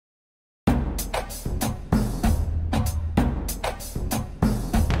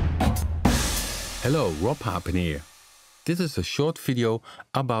Hello, Rob Hapen here. This is a short video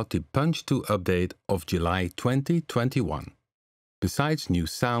about the Punch-2 update of July 2021. Besides new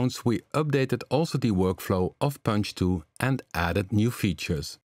sounds, we updated also the workflow of Punch-2 and added new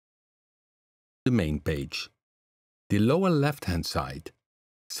features. The main page. The lower left-hand side.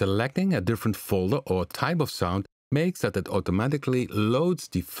 Selecting a different folder or type of sound makes that it automatically loads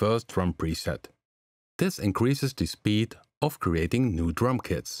the first drum preset. This increases the speed of creating new drum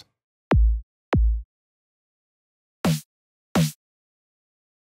kits.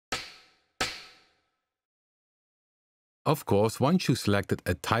 Of course, once you selected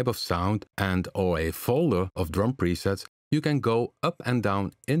a type of sound and/or a folder of drum presets, you can go up and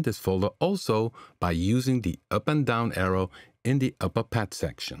down in this folder also by using the up and down arrow in the upper pad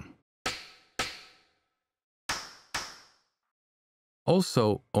section.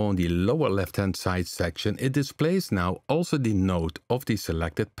 Also on the lower left-hand side section, it displays now also the note of the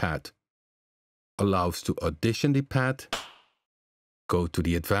selected pad. Allows to audition the pad, go to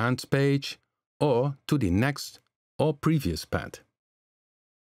the advanced page or to the next or previous pad.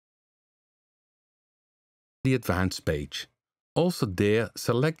 The advanced page. Also there,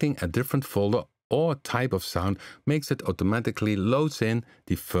 selecting a different folder or type of sound makes it automatically loads in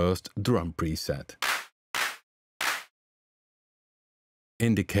the first drum preset.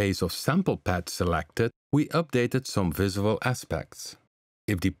 In the case of sample pad selected, we updated some visual aspects.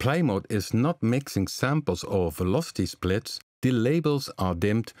 If the play mode is not mixing samples or velocity splits, the labels are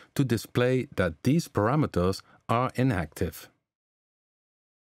dimmed to display that these parameters are inactive.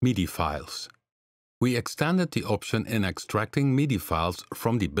 MIDI files. We extended the option in extracting MIDI files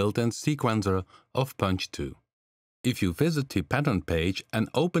from the built-in sequencer of Punch-2. If you visit the pattern page and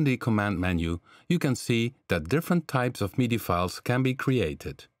open the command menu, you can see that different types of MIDI files can be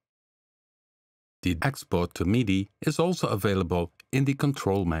created. The export to MIDI is also available in the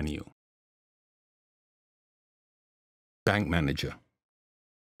control menu. Bank Manager.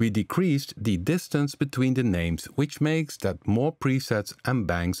 We decreased the distance between the names, which makes that more presets and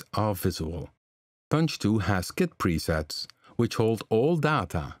banks are visible. Punch-2 has kit presets, which hold all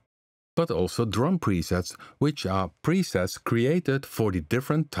data, but also drum presets, which are presets created for the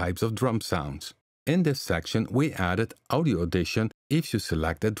different types of drum sounds. In this section, we added audio audition if you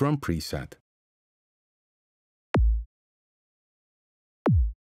select a drum preset.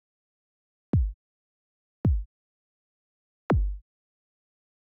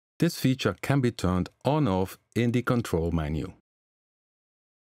 This feature can be turned on or off in the control menu.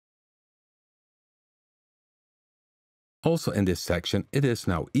 Also in this section, it is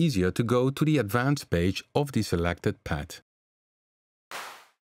now easier to go to the advanced page of the selected pad.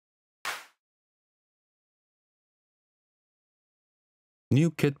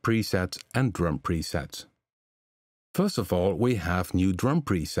 New kit presets and drum presets. First of all, we have new drum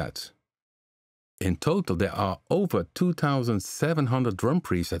presets. In total, there are over 2,700 drum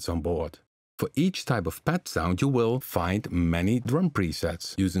presets on board. For each type of pad sound, you will find many drum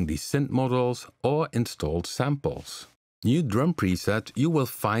presets using the synth models or installed samples. New drum presets you will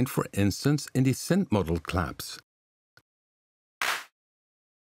find, for instance, in the synth model claps.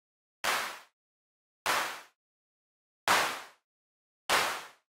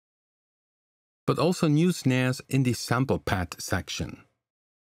 But also new snares in the sample pad section.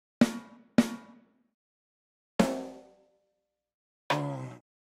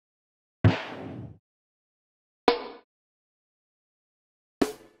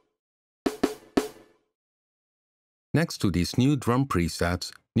 Next to these new drum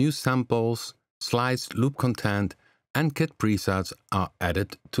presets, new samples, sliced loop content and kit presets are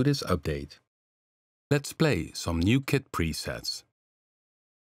added to this update. Let's play some new kit presets.